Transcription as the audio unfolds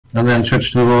and then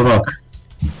switch to the Warlock.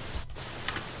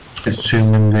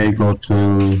 Assuming they go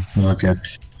to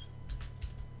market.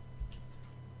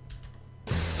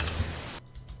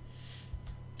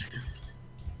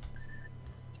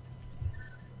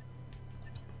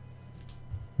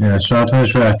 Yeah, starting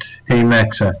is right.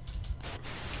 Amexa.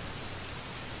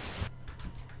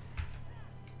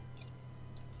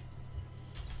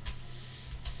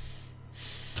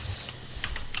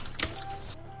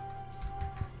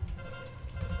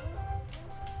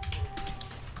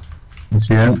 Let's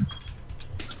see it.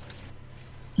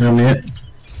 Only it.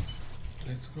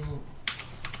 Let's go.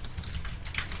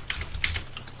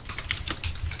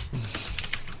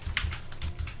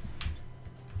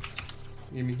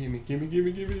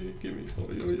 Gimme.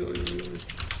 Oi.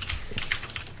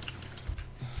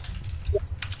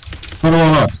 Hold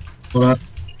on. Hold on.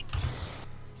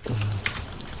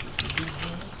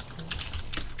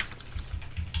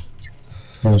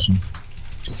 Awesome.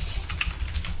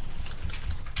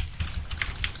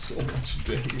 So much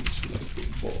damage like a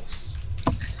boss.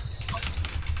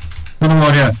 Come on,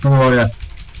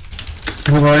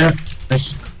 warrior. Nice.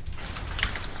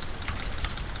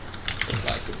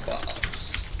 Like a boss.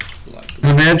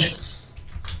 The mage.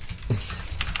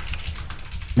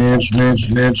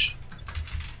 Mage.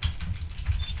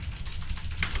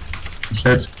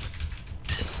 Set.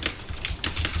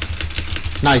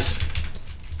 Nice.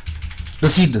 The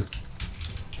seed.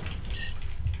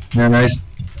 Yeah, nice.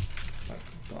 Like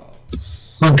a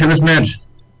boss. Come on, kill this mage.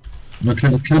 No,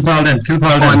 kill Paladin.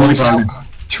 Shrine needs help.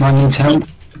 Shrine needs help.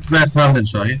 Red Paladin,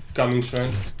 sorry. Coming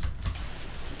shrine.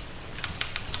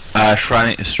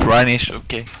 Shrine is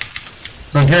okay.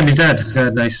 Okay, he's dead. He's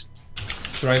dead, nice.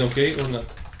 Shrine okay or not?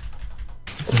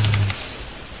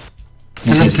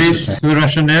 Kill the priest, the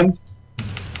Russian name.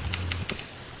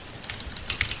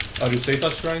 Are you safe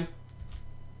at shrine?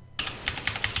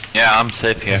 Yeah, I'm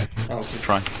safe here. Ah, okay.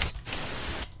 Shrine.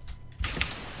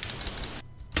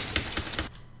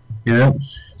 Yeah.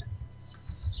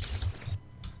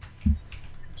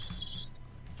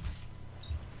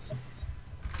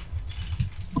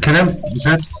 Kill him, he's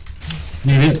dead.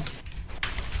 Need it.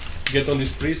 Get on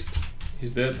this priest.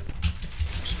 He's dead.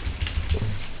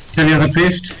 Kill the other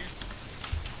priest.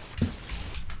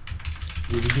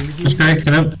 This guy,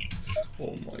 kill him.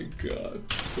 Oh my god,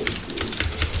 so good.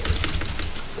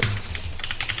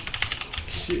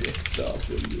 Shit,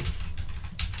 W.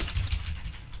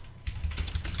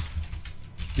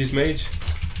 This mage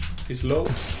is low.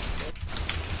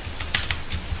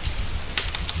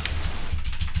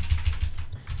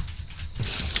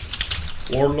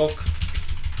 Warlock.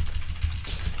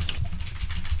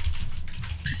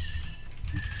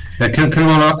 Yeah, kill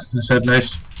Warlock. I said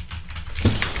nice.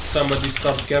 Somebody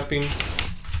start capping.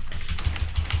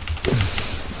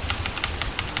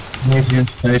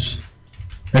 Nice.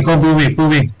 I go Booby.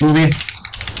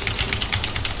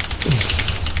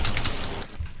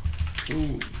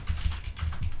 Ooh.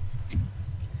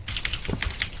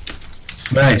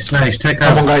 Nice. Take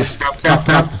Come on, out. guys.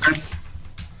 Cap.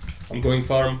 I'm going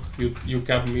farm. You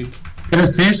cap mid. Kill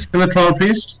the priest. Kill the troll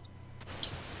priest.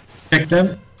 Take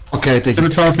them. Okay, take Kill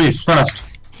the it. troll priest fast.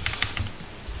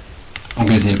 I'm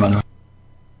good here, by the way.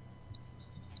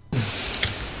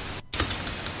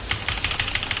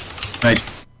 Right.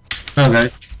 Okay.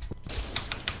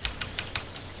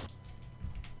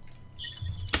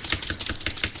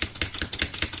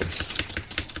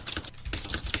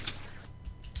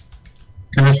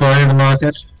 Can this warrior in the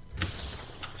market?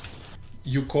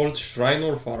 You called shrine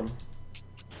or farm?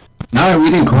 No, we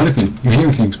didn't call anything. You're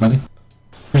hearing things, buddy.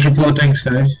 Push report things,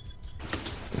 guys.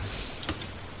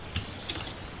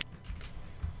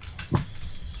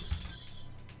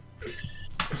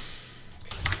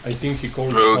 I think he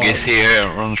called Rogue farm. is here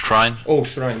on shrine. Oh,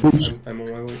 shrine. Oops. I'm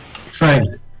on my way.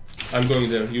 Shrine. I'm going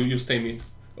there. You stay mid.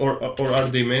 Or are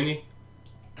they many?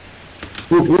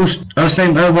 I'll say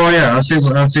warrior.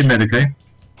 I'll say mid, okay?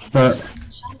 But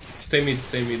Stay mid.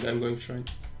 I'm going shrine.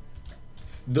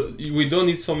 We don't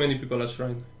need so many people at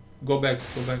shrine. Go back.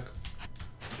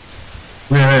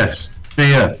 where is?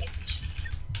 Here.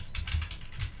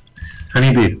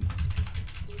 Honeybee.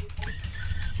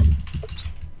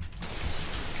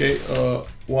 Okay,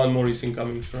 one more is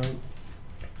incoming shrine.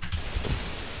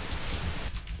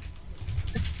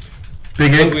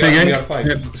 Big But egg, we are fine.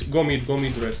 Yeah. Go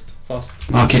mid, rest. Fast.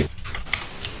 Market.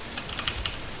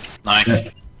 Nice. Yeah.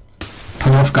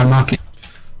 Pull off, go market.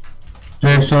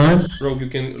 James, sorry. Rogue, you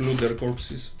can loot their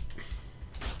corpses.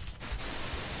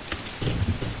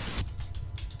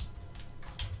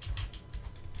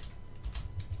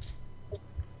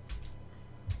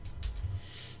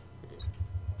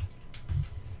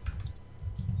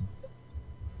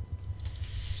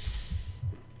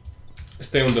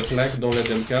 Stay on the flag, don't let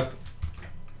them cap.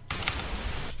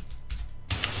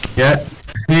 Yeah.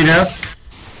 Need help?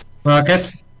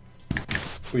 Market.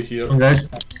 We here. Guys.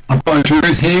 I've got a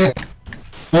druid here.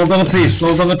 Hold on the priest.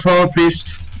 Hold on the troll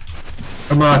priest.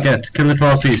 Or market. Kill the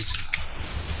troll priest.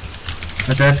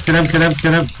 That's it. Kill him, kill him,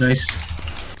 kill him. Nice.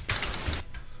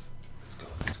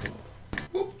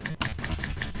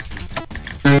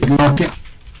 Druid market.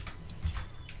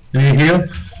 Any heal?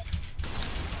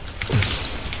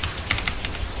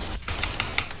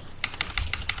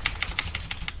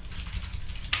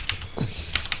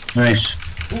 Nice.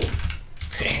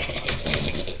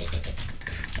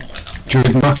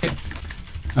 Druid market.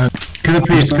 Kill the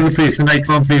priest, the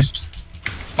Nightborn priest.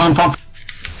 Farm.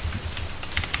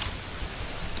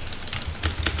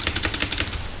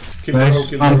 Kill the Nice. rogue,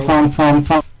 kill the rogue. Farm.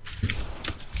 Farm.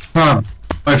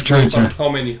 Both druids Farm. are. How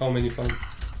many farm?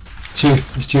 2.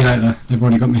 It's too late though. They've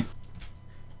already got me.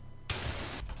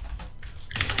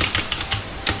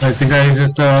 I think I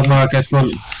just market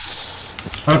will.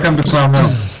 I'll come to farm now.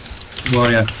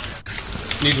 Warrior.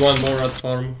 Need one more at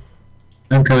farm.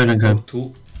 I'm coming.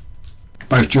 2.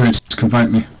 Both druids can vote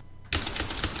me.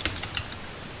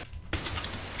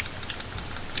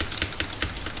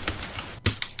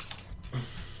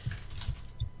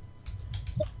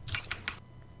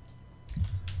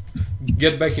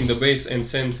 Get back in the base and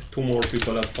send 2 more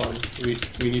people at farm.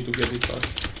 We need to get it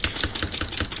fast.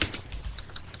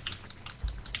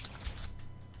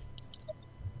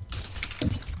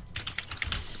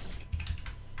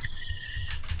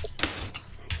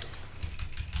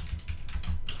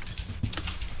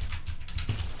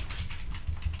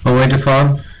 Oh, wait to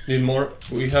farm? Need more.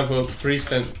 We have a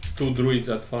priest and 2 druids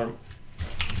at farm.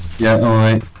 Yeah,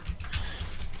 alright.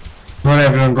 Not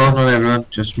everyone go, not everyone,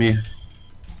 just me.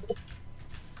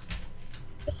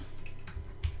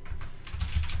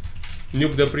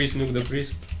 Nuke the priest.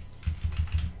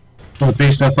 Oh, the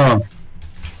priest at farm.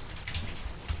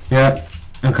 Yeah,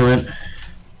 I'm coming.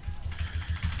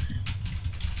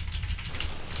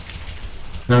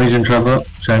 Now he's in trouble.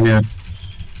 Same here.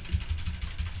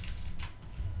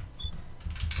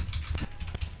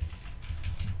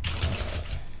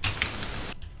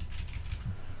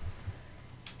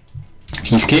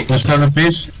 He's kicked. Let's stand the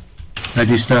priest. How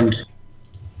do you stand?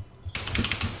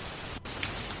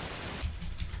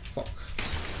 Fuck.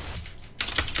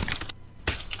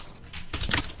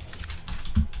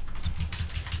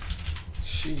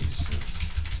 Jesus.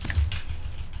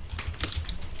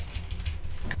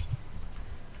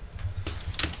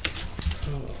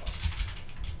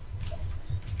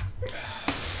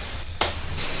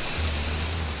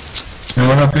 No,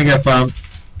 we're not gonna get farm.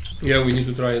 Yeah, we need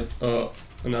to try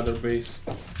another base.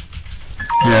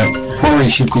 Yeah. Quarry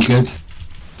should be good.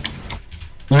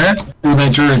 Where? All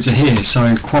their druids are here,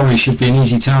 so quarry should be an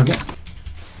easy target.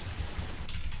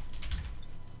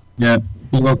 Yeah.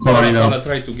 We'll go quarry now. I'll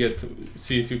try to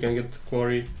see if you can get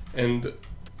quarry, and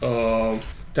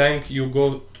tank, you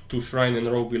go to shrine, and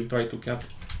rogue will try to cap.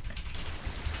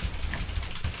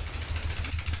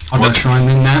 I've got shrine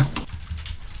in now.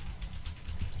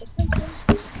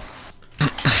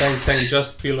 Tank,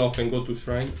 just peel off and go to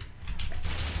shrine.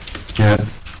 Yeah.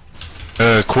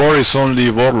 Quarry is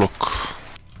only warlock.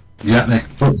 Exactly.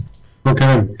 Go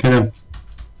kill him.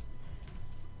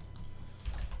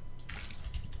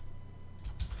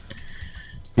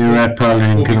 You red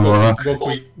paladin, kill warlock.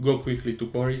 Go quickly to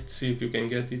quarry, see if you can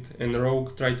get it, and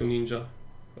rogue, try to ninja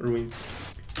ruins.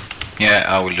 Yeah,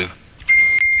 I will do.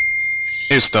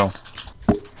 He's down.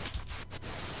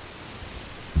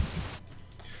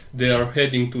 They are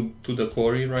heading to the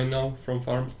quarry right now from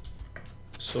farm,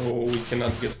 so we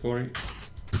cannot get quarry.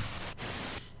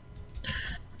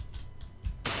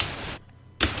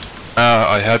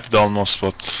 I had it almost,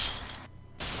 but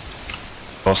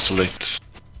it was too late.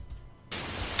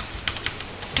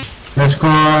 Let's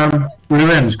go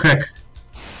ruins, quick.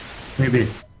 Maybe.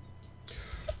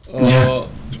 Yeah.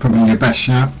 It's probably your best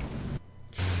shot.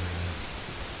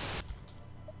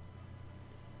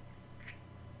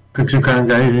 Quick as you can,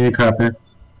 guys, in your carpet.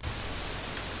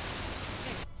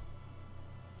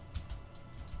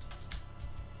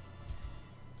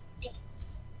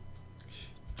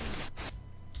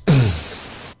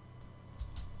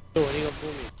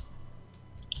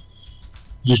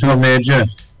 Just not major.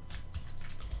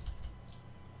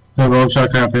 The roads are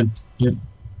capping. Yep.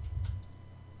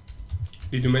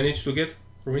 Did you manage to get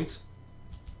ruins?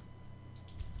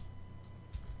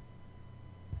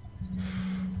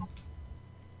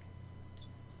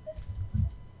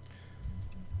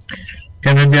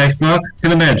 Get in the ice block.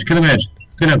 Kill him edge. Kill him.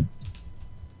 Kill him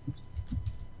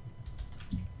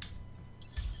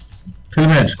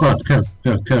edge. Go on. Kill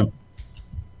him.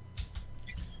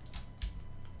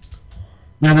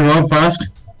 Near the rogue fast.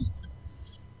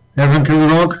 Everyone kill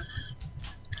the rogue.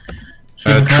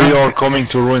 Three are coming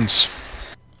to ruins.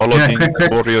 Paladin,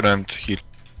 quick. warrior and heal.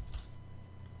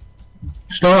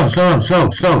 Slow.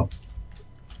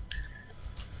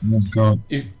 Oh god.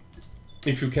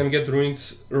 If you can get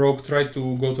ruins, rogue, try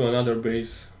to go to another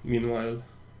base. Meanwhile,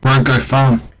 Won't go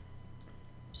farm.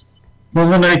 Well,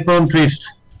 the Nightborn Priest.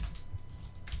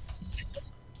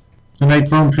 The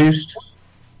Nightborn Priest.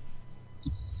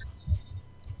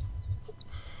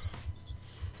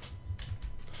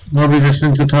 Nobody's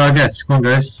listening to targets. Come on,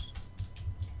 guys.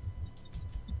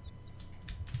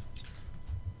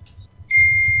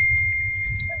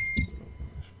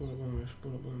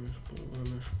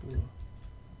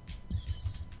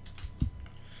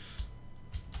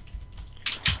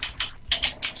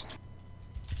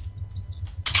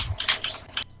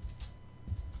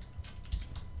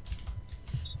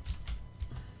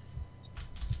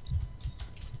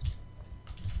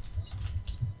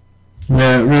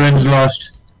 The ruins lost.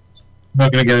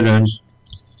 Not gonna get ruins.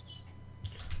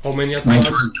 how many at Mate,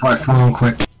 farm? try farm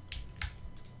quick.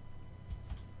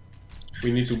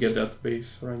 We need to get that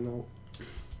base right now.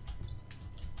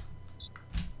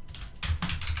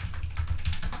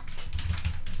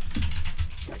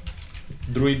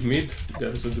 Druid mid.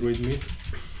 There's a druid mid.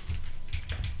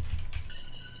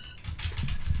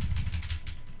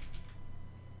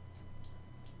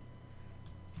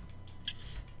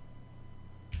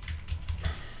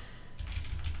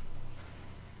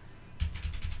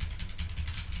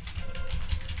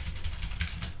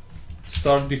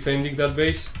 Start defending that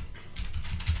base.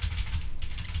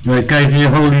 Right, guys, you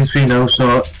hold these three now,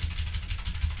 so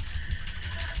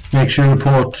make sure the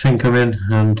port thing come in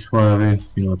and whatever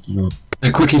you know what to do.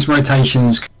 The quickest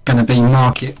rotation's gonna be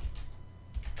market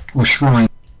or shrine.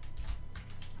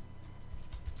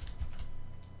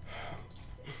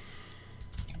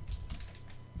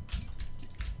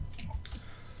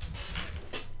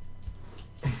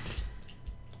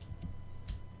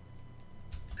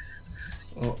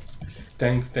 Oh,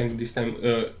 tank this time.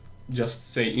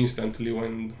 Just say instantly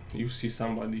when you see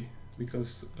somebody,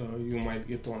 because you might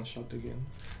get one shot again.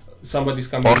 Somebody's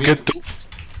coming. Market, two.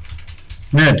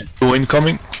 Mid. Two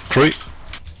incoming. Three.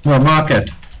 No, market.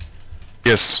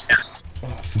 Yes.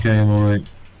 Okay, I'm alright.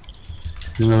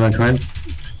 Is that like right?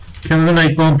 Kill the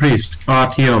Nightborn Priest.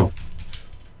 RTO.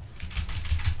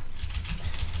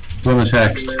 On the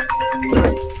text.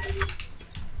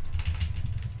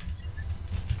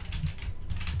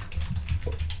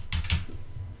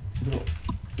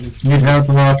 Need help,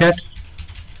 market?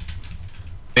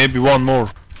 Maybe one more.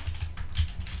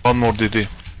 One more DD.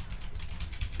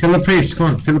 Kill the priest, come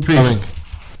on, kill the priest.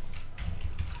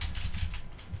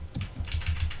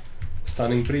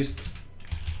 Stunning priest.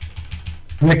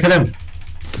 Yeah, kill him.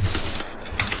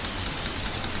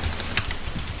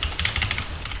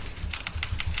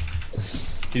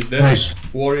 He's dead. Nice.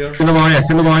 Warrior. Kill the warrior,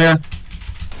 kill the warrior.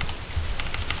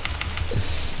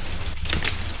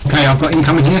 Okay, I've got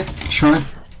incoming here. Shrine.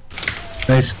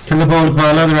 Nice. Kill the ball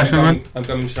pile, the Russian one. I'm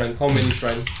coming shrine. How many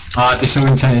shrines?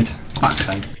 Disorientated. Fuck's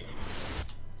sake.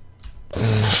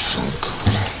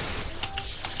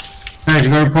 Guys, you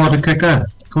gotta report a kicker.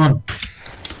 Come on.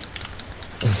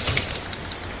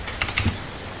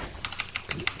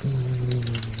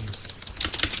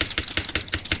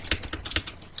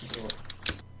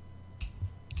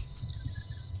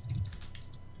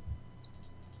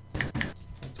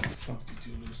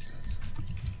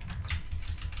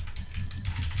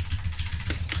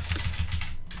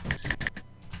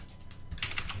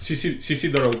 CC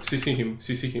the rogue,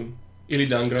 CC him.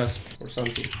 Illidan grasp or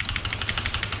something.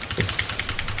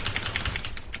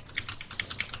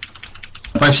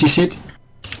 5 CC'd.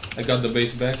 I got the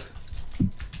base back.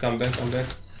 Come back.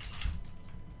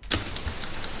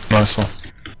 Nice one.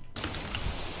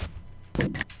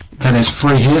 Okay, there's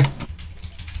 3 here.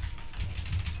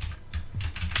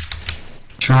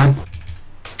 Shrine.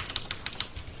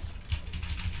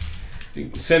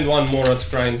 Send one more at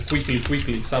shrine.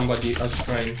 Quickly. Somebody at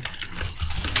shrine.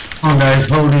 Come on guys,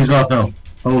 hold these up now.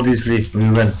 Hold these three, we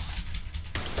win.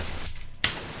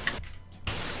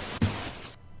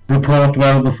 Report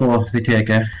well before they take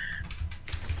it.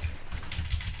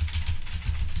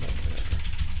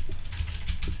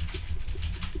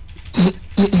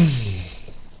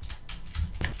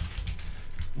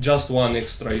 Just one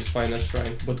extra is fine at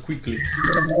shrine, but quickly.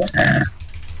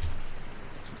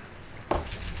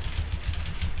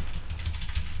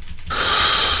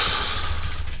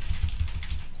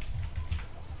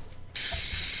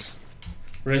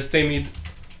 Restay mid.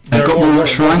 I've got more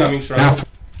shrine. Coming shrine. Now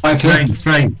 5 here.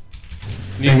 Shrine.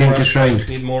 Need more shrine.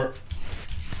 Need more.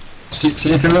 6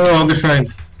 here. Kill the rogue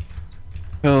shrine.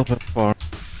 Help at farm.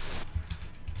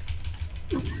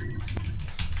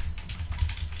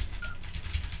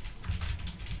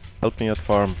 Help me at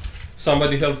farm.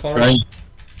 Somebody help farm. Right.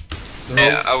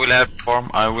 Yeah, I will have farm.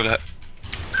 I will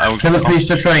Kill a priest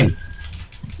or shrine.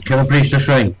 Kill a priest or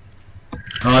shrine.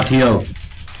 RTO.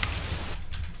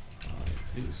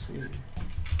 Please, we-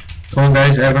 Come on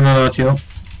guys, everyone on RTO.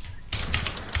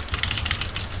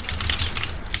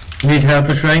 Need help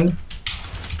a shrine?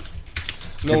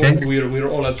 No, Okay. we're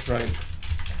all at shrine.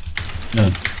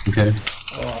 No. Okay.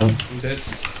 I'm dead.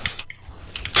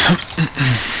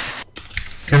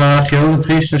 Kill RTO, the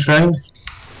priest or shrine?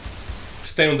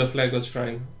 Stay on the flag at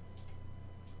shrine.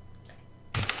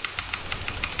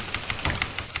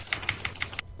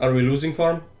 Are we losing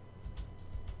farm?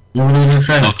 You will lose a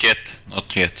shrine. Not yet.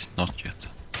 Not yet. Not yet.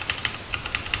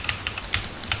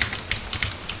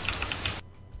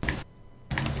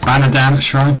 Banner down at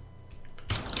shrine.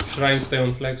 Shrine, stay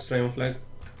on flag, stay on flag.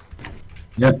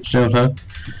 Yep, still fine.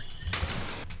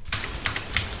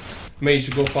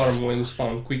 Mage, go farm when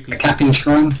spawn, quickly. Capping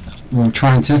shrine. Or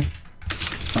trying to.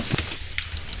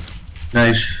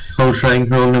 Nice. Whole shrine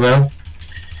rolling well.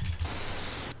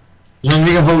 As long as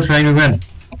we can hold shrine, we win.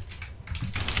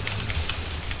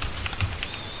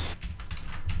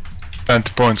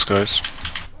 20 points, guys.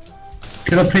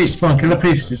 Kill a priest, come on, kill a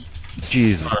priest.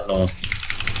 Jesus. Oh no.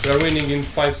 We are winning in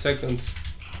 5 seconds.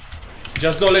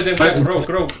 Just don't let them get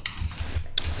rogue.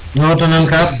 No, don't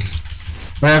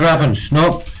uncap. Whatever happens,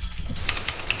 no.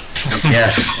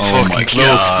 Yes. Oh my Fucking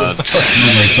close. god.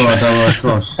 Oh my god, that was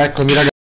close. Eccomi ragazzi.